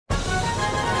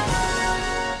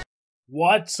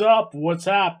What's up? What's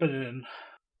happening?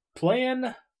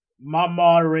 Playing my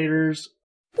moderator's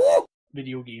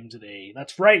video game today.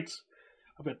 That's right.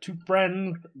 I've got two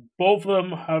friends. Both of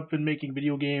them have been making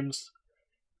video games.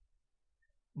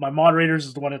 My moderator's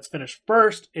is the one that's finished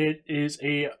first. It is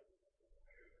a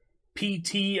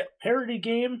PT parody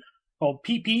game called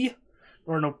PP.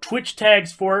 There are no Twitch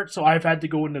tags for it, so I've had to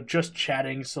go into just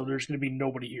chatting, so there's going to be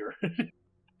nobody here.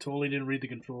 Totally didn't read the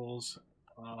controls.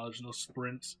 There's no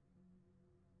sprint.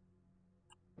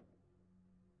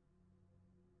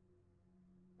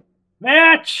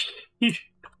 Match!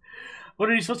 What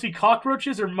are you supposed to be,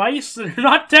 cockroaches or mice? They're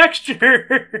not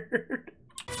textured!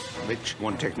 Which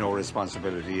won't take no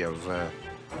responsibility of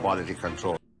quality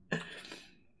control.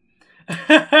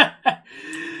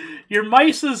 Your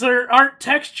mices aren't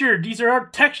textured. These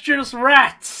are textureless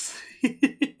rats.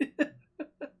 Can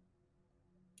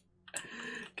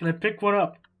I pick one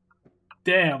up?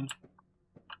 Damn.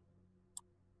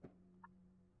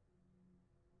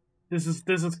 This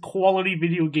is quality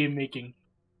video game making.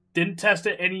 Didn't test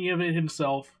any of it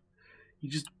himself. He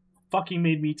just fucking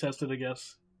made me test it, I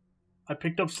guess. I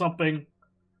picked up something.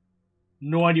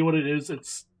 No idea what it is.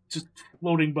 It's just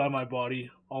floating by my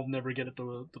body. I'll never get it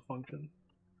to function.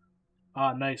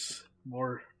 Ah, nice.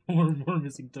 More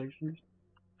missing textures.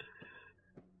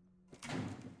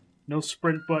 No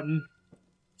sprint button.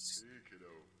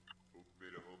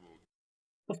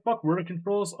 The fuck were the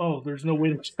controls? Oh, there's no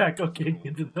way to check. Okay,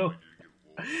 good to know.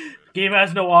 Game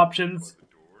has no options.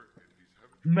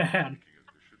 Man.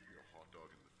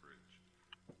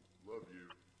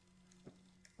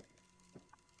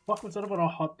 Fuck was that about a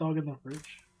hot dog in the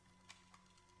fridge?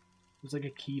 There's like a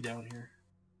key down here.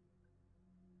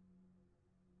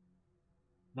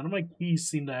 None of my keys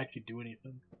seem to actually do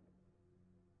anything.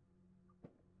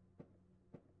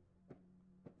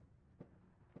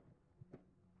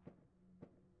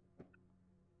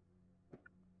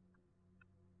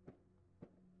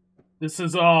 This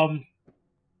is,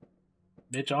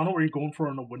 Mitch, I don't know what you're going for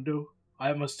on the window.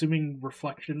 I'm assuming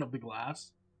reflection of the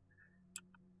glass.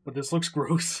 But this looks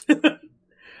gross.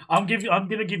 I'm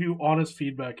gonna give you honest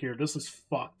feedback here. This is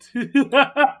fucked.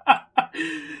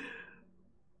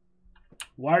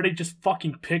 Why are they just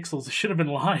fucking pixels? It should have been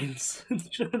lines.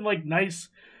 It should have been like nice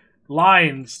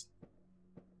lines.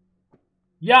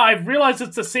 Yeah, I've realized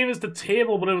it's the same as the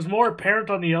table, but it was more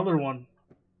apparent on the other one.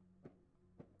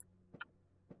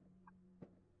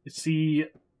 You see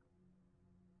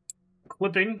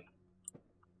clipping.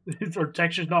 Or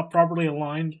texture's not properly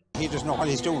aligned. He doesn't know what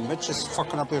he's doing. Mitch is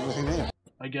fucking up everything there.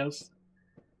 I guess.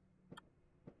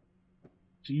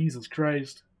 Jesus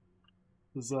Christ.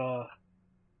 This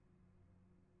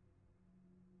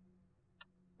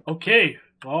okay.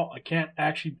 Well, I can't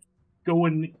actually go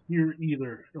in here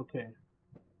either. Okay.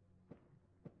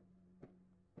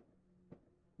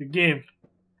 Good game.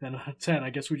 10 out of 10. I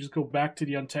guess we just go back to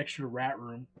the untextured rat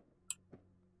room.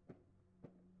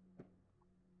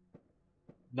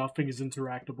 Nothing is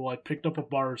interactable. I picked up a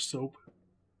bar of soap.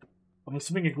 I'm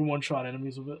assuming I can one-shot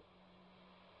enemies with it.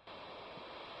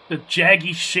 The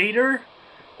jaggy shader?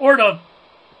 Or the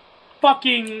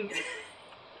fucking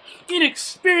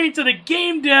inexperience of the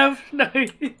game dev?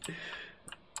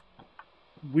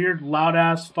 Weird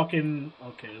loud-ass fucking...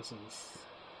 Okay, this is...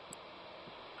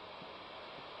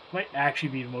 Might actually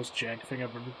be the most jank thing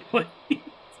I've ever played.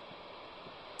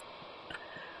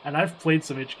 And I've played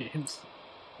some itch games.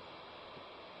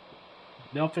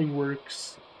 Nothing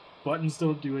works. Buttons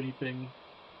don't do anything.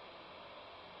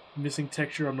 Missing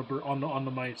texture on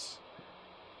the mice.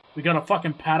 We got a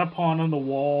fucking Patapon on the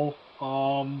wall.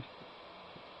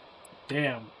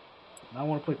 Damn. Now I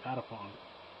want to play Patapon.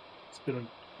 It's been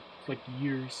like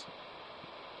years.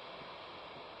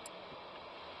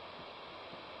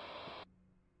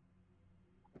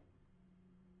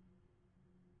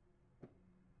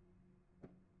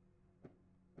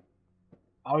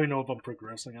 I don't even know if I'm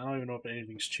progressing. I don't even know if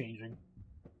anything's changing.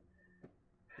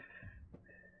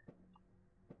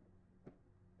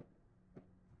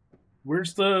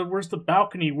 Where's the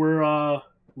balcony where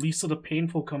Lisa the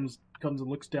Painful comes and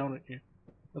looks down at you?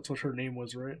 That's what her name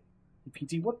was, right?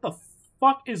 PT. What the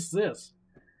fuck is this?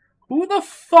 Who the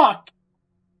fuck?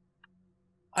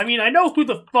 I mean, I know who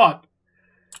the fuck.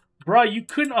 Bruh, you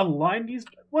couldn't align these.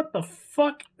 What the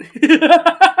fuck?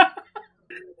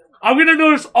 I'm gonna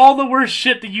notice all the worst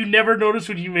shit that you never noticed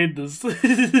when you made this.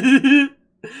 The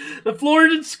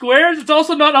floors and squares, it's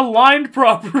also not aligned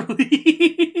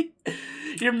properly.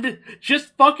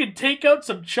 Just fucking take out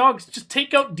some chunks. Just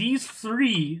take out these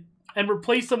three and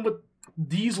replace them with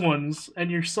these ones, and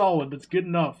you're solid. That's good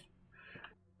enough.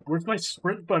 Where's my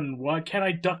sprint button? Why can't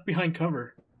I duck behind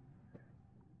cover?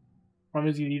 Problem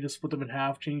is you need to split them in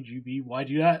half, change UV. Why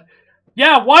do that?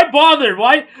 Yeah, why bother?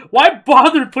 Why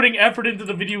bother putting effort into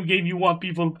the video game you want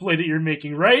people to play that you're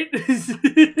making, right?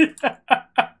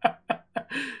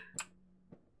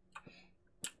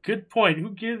 Good point.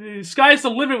 Who gives? The sky's the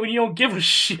limit when you don't give a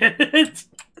shit.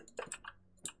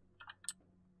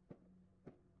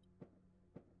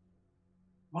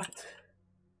 What?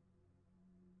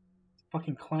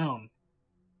 Fucking clown.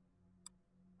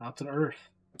 Now it's an Earth.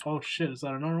 Oh shit, is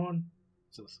that another one?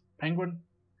 Is this penguin?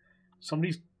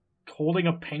 Somebody's holding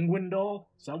a penguin doll?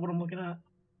 Is that what I'm looking at?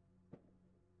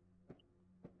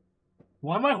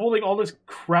 Why am I holding all this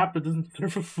crap that doesn't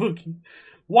serve a fucking...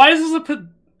 Why is this a...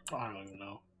 I don't even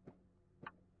know.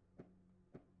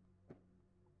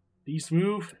 These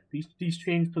move? These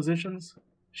change positions?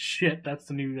 Shit, that's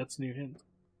the new hint.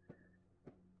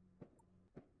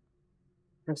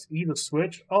 Press E to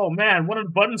switch. Oh man, one of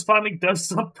the buttons finally does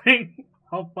something.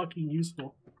 How fucking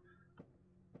useful.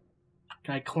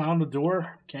 Can I clown the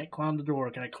door? Can't clown the door.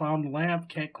 Can I clown the lamp?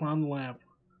 Can't clown the lamp.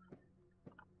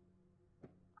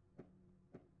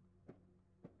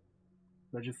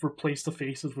 Do I just replace the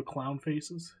faces with clown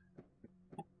faces?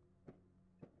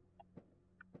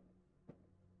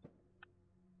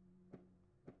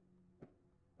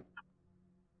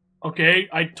 Okay,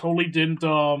 I totally didn't,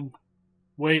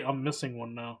 wait, I'm missing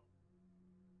one now.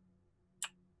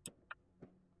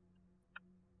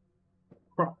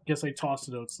 Guess I tossed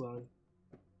it outside.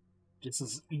 This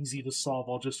is easy to solve.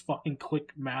 I'll just fucking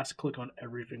mass click on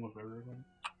everything with everything.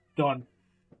 Done.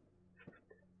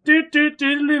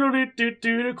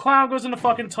 The clown goes in the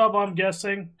fucking tub, I'm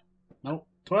guessing. Nope.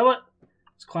 Toilet?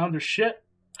 This clowns are shit.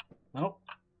 Nope.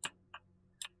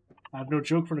 I have no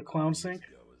joke for the clown sink.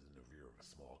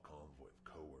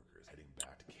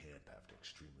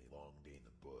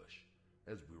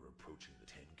 As we were approaching the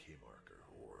 10K marker,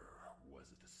 or was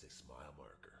it the 6-mile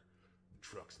marker, the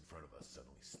trucks in front of us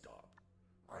suddenly stopped.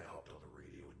 I hopped on the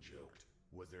radio and joked.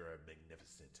 Was there a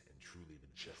magnificent and truly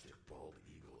majestic bald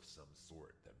eagle of some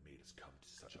sort that made us come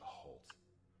to such a halt?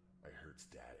 I heard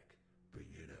static, but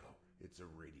you know, it's a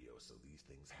radio, so these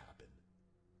things happen.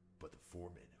 But the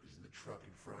foreman, who's in the truck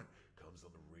in front, comes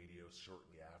on the radio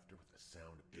shortly after with a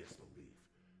sound of disbelief.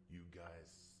 You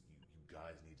guys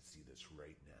need to see this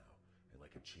right now. And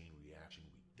like a chain reaction,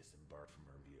 we disembarked from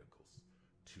our vehicles.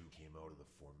 2 came out of the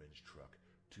foreman's truck,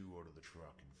 2 out of the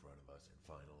truck in front of us, and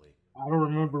finally... I don't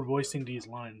remember voicing these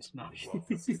lines. No.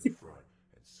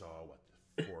 and saw what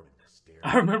the foreman was staring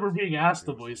I remember being asked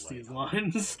to voice these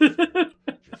lines. Just silent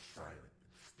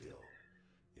and still.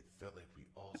 It felt like we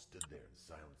all stood there in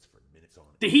silence for minutes on.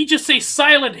 Did he just say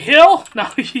Silent Hill? No.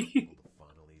 Finally,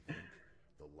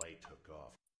 the light took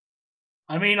off.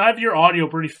 I mean, I have your audio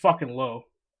pretty fucking low.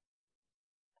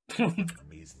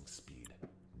 Amazing speed,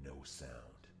 no sound.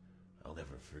 I'll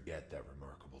never forget that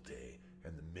remarkable day,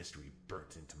 and the mystery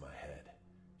burnt into my head.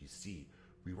 You see,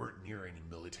 we weren't near any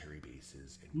military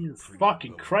bases, and Jesus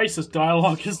fucking Christ, this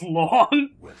dialogue is long.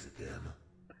 Was it them?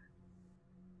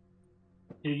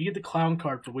 Here, you get the clown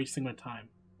card for wasting my time.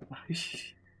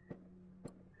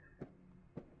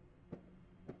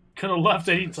 Could have left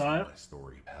any time. My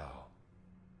story, pal.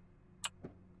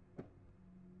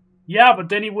 Yeah, but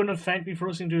then he wouldn't have thanked me for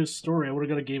listening to his story. I would have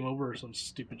got a game over or some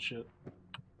stupid shit.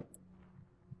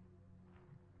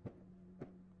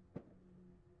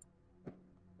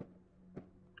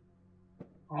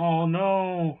 Oh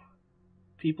no.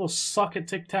 People suck at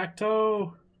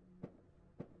tic-tac-toe.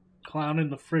 Clown in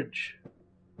the fridge.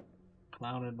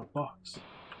 Clown in the box.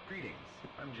 Greetings,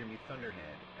 I'm Jimmy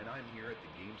Thunderhead, and I'm here at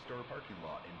the Game Store parking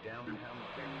lot in downtown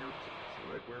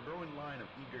Vancouver, where a growing line of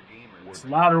eager gamers... It's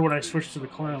louder when I switch to the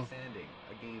clown.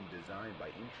 A game designed by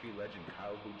industry legend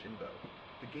Kyle Hojimbo.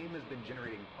 The game has been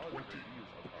generating positive reviews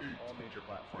across all major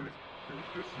platforms.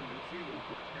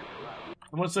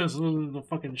 And what's this? The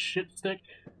fucking shit stick?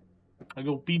 I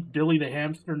go beat Billy the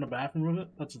hamster in the bathroom with it?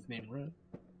 That's his name, right?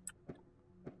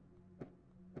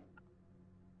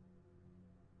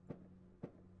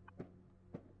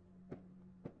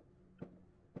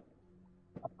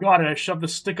 Got it, I shoved the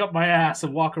stick up my ass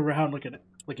and walk around like an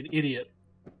idiot.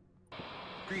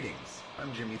 Greetings,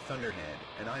 I'm Jimmy Thunderhead,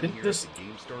 and I'm Didn't here this at the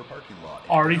Game Store parking lot.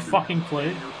 already fucking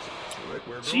played?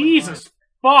 Jesus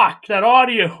fuck, that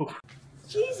audio!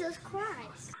 Jesus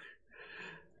Christ.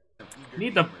 You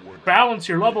need to balance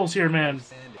your levels here, man.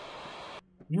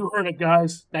 You heard it,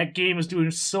 guys. That game is doing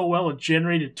so well, it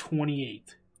generated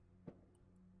 28.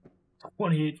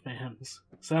 28 fans.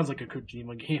 Sounds like a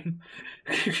Kojima game.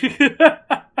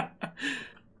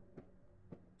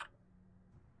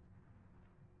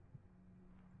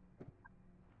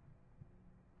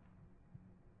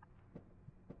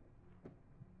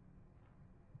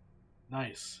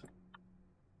 Nice.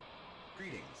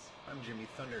 Greetings. I'm Jimmy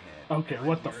Thunderhead. Okay, and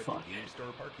what I'm the here at fuck? Game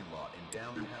store parking lot in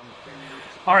downtown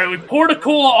Fairfield. Alright, we poured a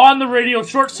cola on the radio,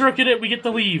 short-circuit it, we get to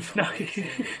leave. No, A game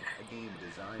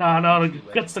designed no, to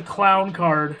it gets the clown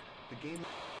card. The game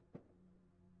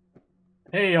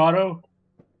Hey, Otto.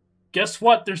 Guess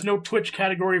what? There's no Twitch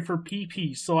category for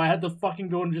PP, so I had to fucking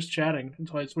go and just chatting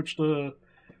until I switched to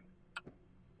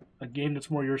a game that's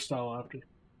more your style after.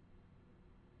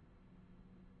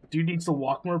 Dude needs to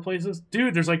walk more places?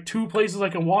 Dude, there's like 2 places I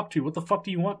can walk to. What the fuck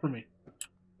do you want from me?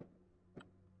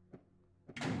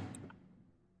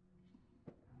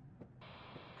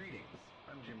 Greetings.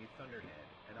 I'm Jimmy Thunderhead,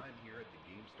 and I'm here at the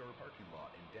Game Store parking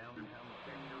lot in downtown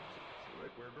Fairfield. So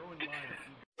we're growing line of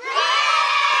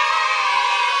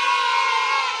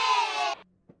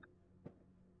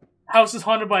House is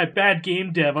haunted by a bad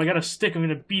game dev. I got a stick I'm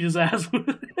gonna beat his ass with.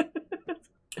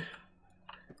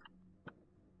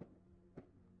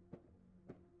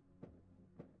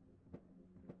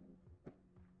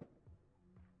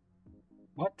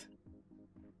 What?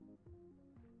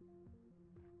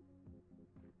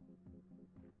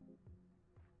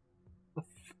 The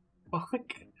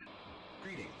fuck?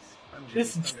 Greetings. I'm Jimmy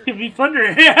This is Thunderhead. Jimmy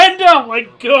Thunderhand! Oh my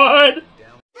god!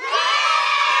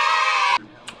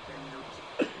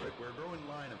 We're growing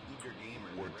line of eager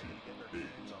gamers who are taking their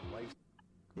hands on life.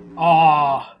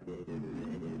 Aw.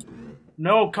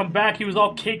 No, come back, he was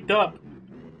all caked up.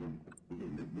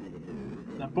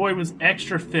 That boy was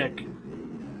extra thick.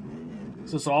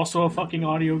 Is this also a fucking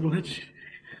audio glitch?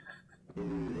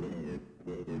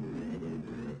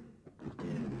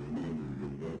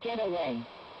 Get away.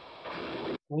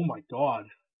 Oh my god.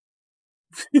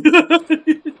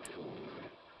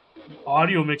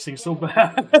 Audio mixing so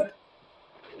bad.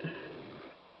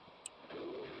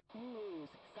 News.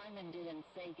 Simon didn't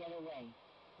say get away.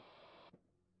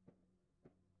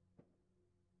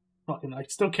 Fucking, I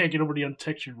still can't get over the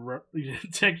untextured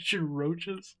textured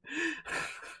roaches.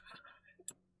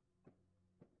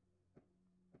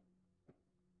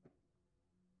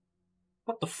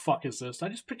 What the fuck is this? I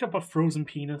just picked up a frozen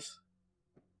penis.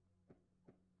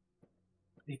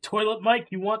 Hey, Toilet Mike,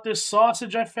 you want this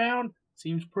sausage I found?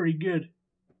 Seems pretty good.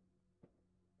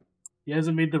 He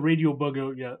hasn't made the radio bug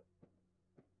out yet.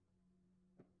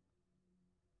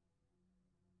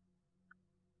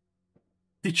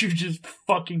 Did you just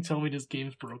fucking tell me this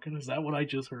game's broken? Is that what I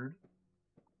just heard?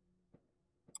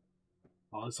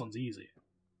 Oh, this one's easy.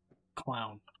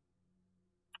 Clown.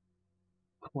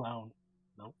 Clown.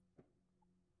 Nope.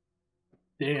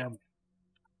 Damn.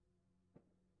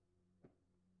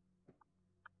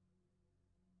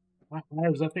 Why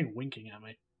is that thing winking at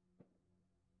me?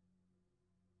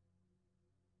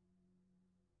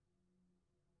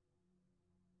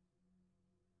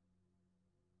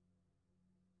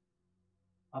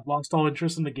 I've lost all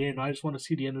interest in the game. I just want to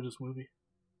see the end of this movie.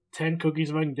 10 cookies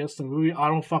if I can guess the movie. I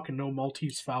don't fucking know.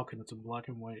 Maltese Falcon. It's in black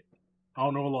and white. I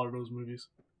don't know a lot of those movies.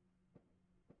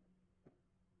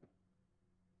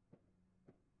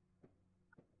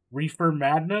 Reefer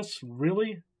Madness?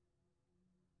 Really?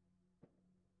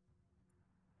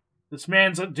 This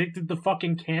man's addicted to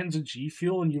fucking cans of G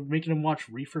Fuel and you're making him watch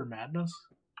Reefer Madness?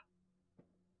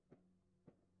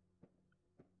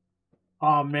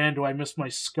 Oh man, do I miss my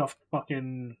scuffed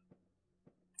fucking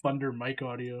Thunder mic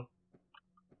audio.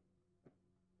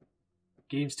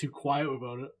 Game's too quiet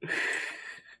about it.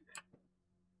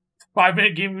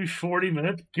 5-minute game will be 40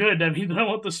 minutes? Good, that means I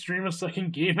want to stream a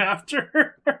second game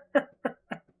after.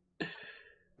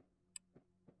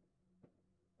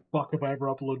 Fuck, if I ever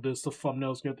upload this, the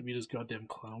thumbnail's going to have to be this goddamn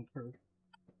clown card.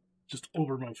 Just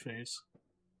over my face.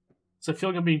 So I feel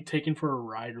like I'm being taken for a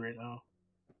ride right now.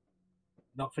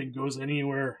 Nothing goes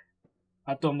anywhere.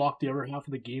 I have to unlock the other half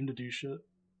of the game to do shit.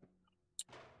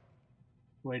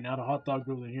 Wait, now the hot dog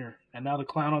goes in here. And now the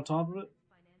clown on top of it?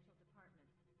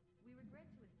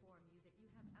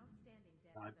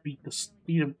 I beat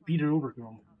it over,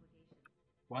 girl.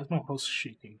 Why is my house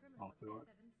shaking? Oh, God.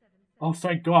 Oh,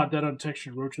 thank God that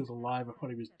untextured roach is alive. I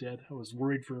thought he was dead. I was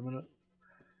worried for a minute.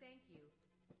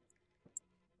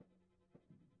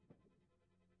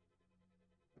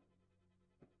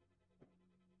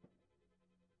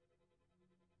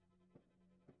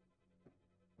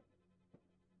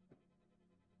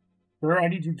 Sir, I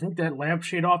need you to take that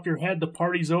lampshade off your head. The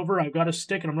party's over. I've got a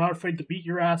stick and I'm not afraid to beat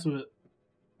your ass with it.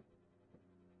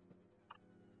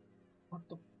 What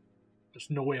the? There's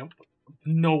no way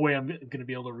I'm gonna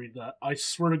be able to read that. I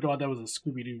swear to God that was a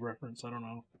Scooby-Doo reference. I don't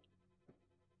know.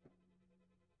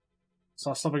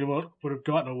 Saw something about would have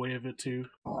gotten away with it too.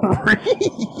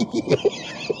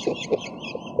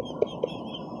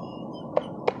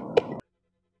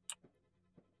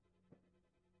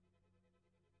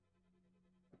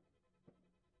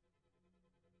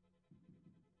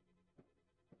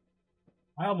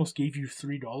 I almost gave you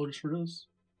 $3 for this.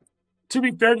 To be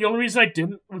fair, the only reason I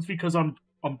didn't was because I'm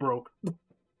broke.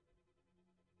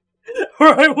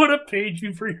 Or I would have paid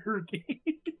you for your game.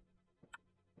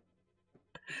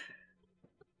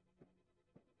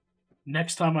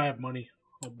 Next time I have money,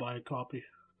 I'll buy a copy.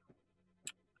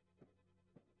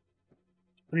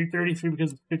 333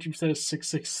 because 50% is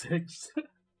 666.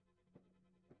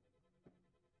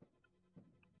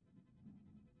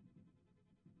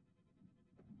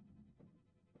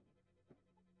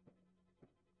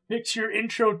 Fix your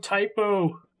intro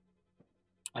typo.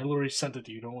 I literally sent it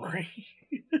to you, don't worry.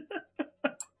 This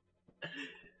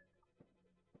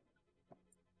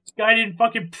guy didn't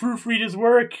fucking proofread his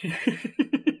work.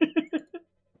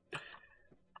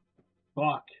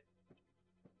 Fuck.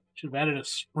 Should have added a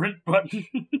sprint button.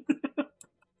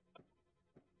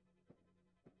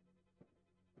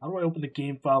 How do I open the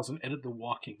game files and edit the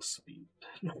walking speed?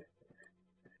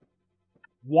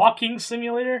 Walking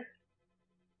simulator?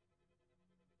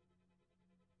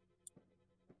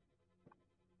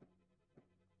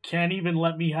 Can't even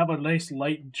let me have a nice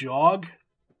light jog?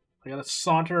 I gotta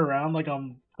saunter around like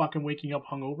I'm fucking waking up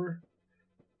hungover?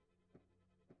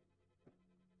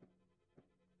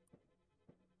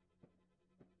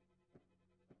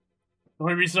 The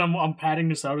only reason I'm padding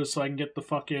this out is so I can get the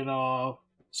fucking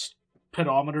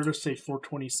pedometer to say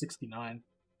 42069.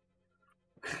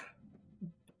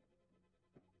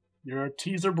 Your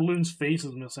teaser balloon's face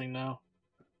is missing now.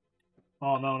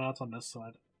 Oh no, now it's on this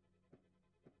side.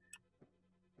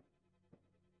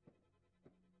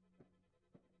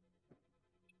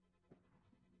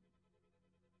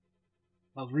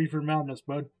 That was Reefer Madness,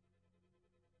 bud.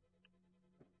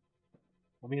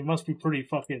 I mean, it must be pretty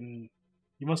fucking...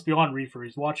 He must be on Reefer.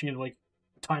 He's watching it like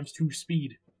 ×2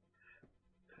 speed.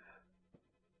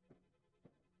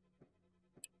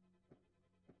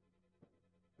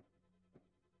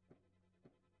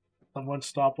 Someone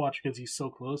stopwatch because he's so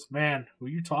close. Man, who are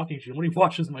you talking to? Nobody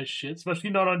watches my shit, especially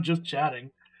not on just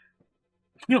chatting.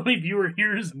 The only viewer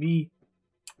here is me.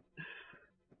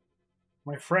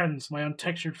 My friends, my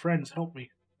untextured friends, help me.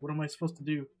 What am I supposed to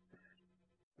do?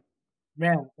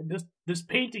 Man, this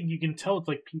painting, you can tell it's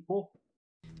like people.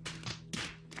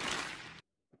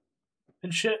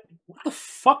 And shit, what the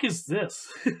fuck is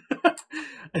this?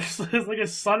 It's like a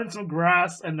sun and some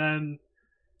grass, and then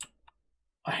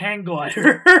a hang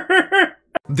glider.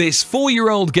 This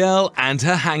 4-year-old girl and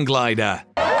her hang glider.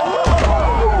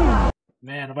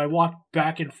 Man, have I walked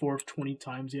back and forth 20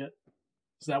 times yet?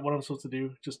 Is that what I'm supposed to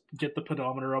do? Just get the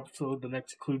pedometer up so the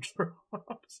next clue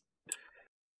drops?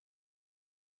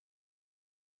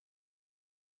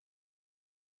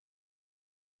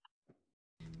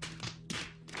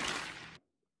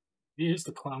 Here's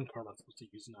the clown card I'm supposed to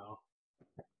use now.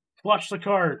 Flush the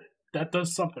card. That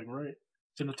does something, right?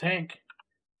 It's in a tank.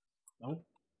 Nope.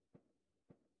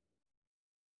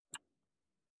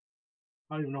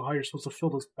 I don't even know how you're supposed to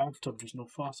fill this bathtub. There's no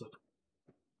faucet.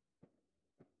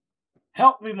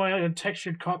 Help me, my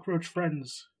untextured cockroach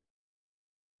friends.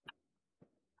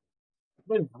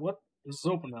 Wait, what? This is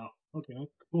open now. Okay,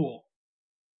 cool.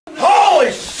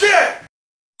 Holy shit!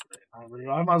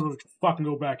 I might as well fucking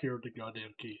go back here with the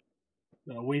goddamn key.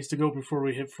 Ways to go before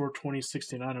we hit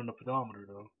 42069 on the pedometer,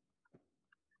 though.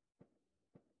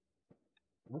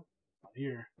 Nope, not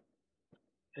here.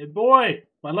 Hey, boy!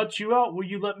 If I let you out, will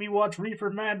you let me watch Reefer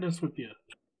Madness with you?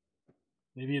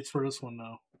 Maybe it's for this one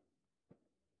now.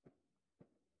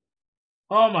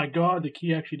 Oh my god, the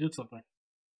key actually did something.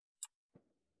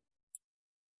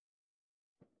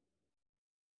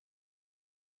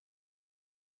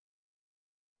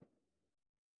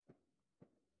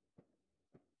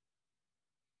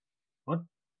 What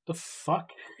the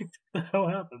fuck? What the hell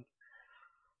happened?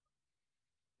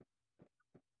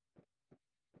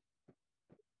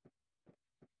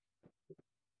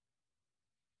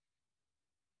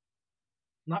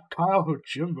 Not Kyle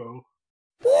Hojimbo.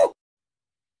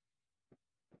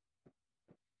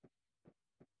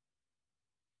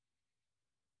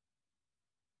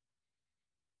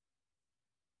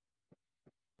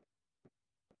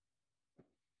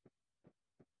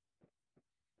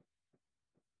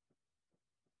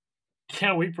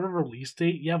 Can't wait for a release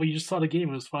date? Yeah, but you just saw the game.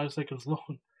 It was 5 seconds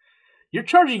long. You're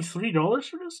charging $3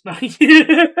 for this?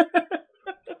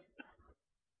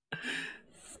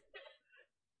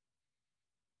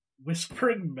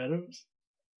 Whispering Meadows?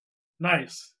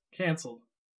 Nice. Cancelled.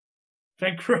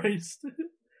 Thank Christ.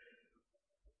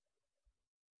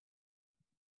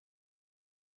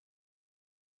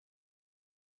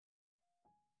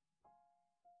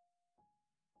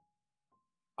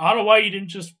 I don't know why you didn't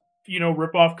just,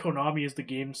 rip off Konami as the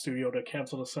game studio to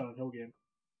cancel the Silent Hill game.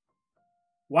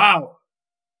 Wow.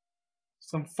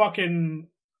 Some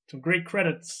great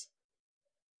credits.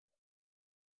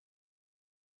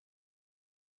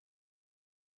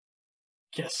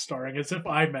 Guest starring as if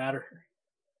I matter.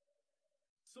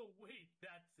 So wait,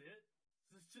 that's it?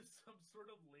 Is this just some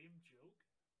sort of lame joke?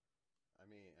 I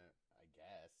mean, I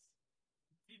guess.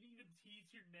 Didn't even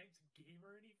tease your next game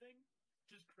or anything?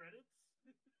 Just credits?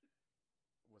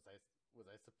 Was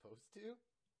I supposed to?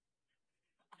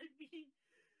 I mean,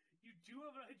 you do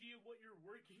have an idea of what you're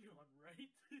working on,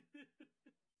 right?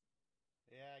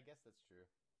 Yeah, I guess that's true.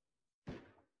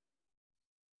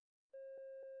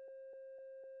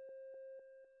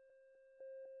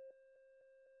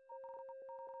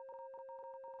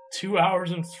 2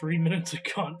 hours and 3 minutes of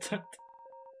content.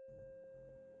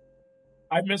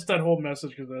 I missed that whole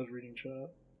message because I was reading chat.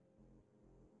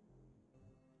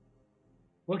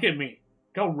 Look at me.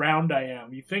 Look how round I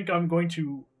am. You think I'm going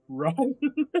to run?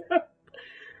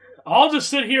 I'll just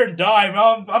sit here and die.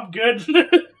 I'm good.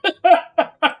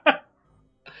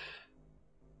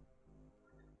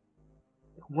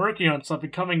 I'm working on something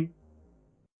coming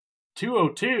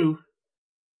 202.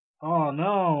 Oh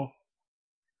no.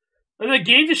 The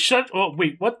game just shut. Oh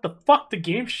wait, what the fuck? The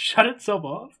game shut itself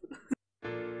off?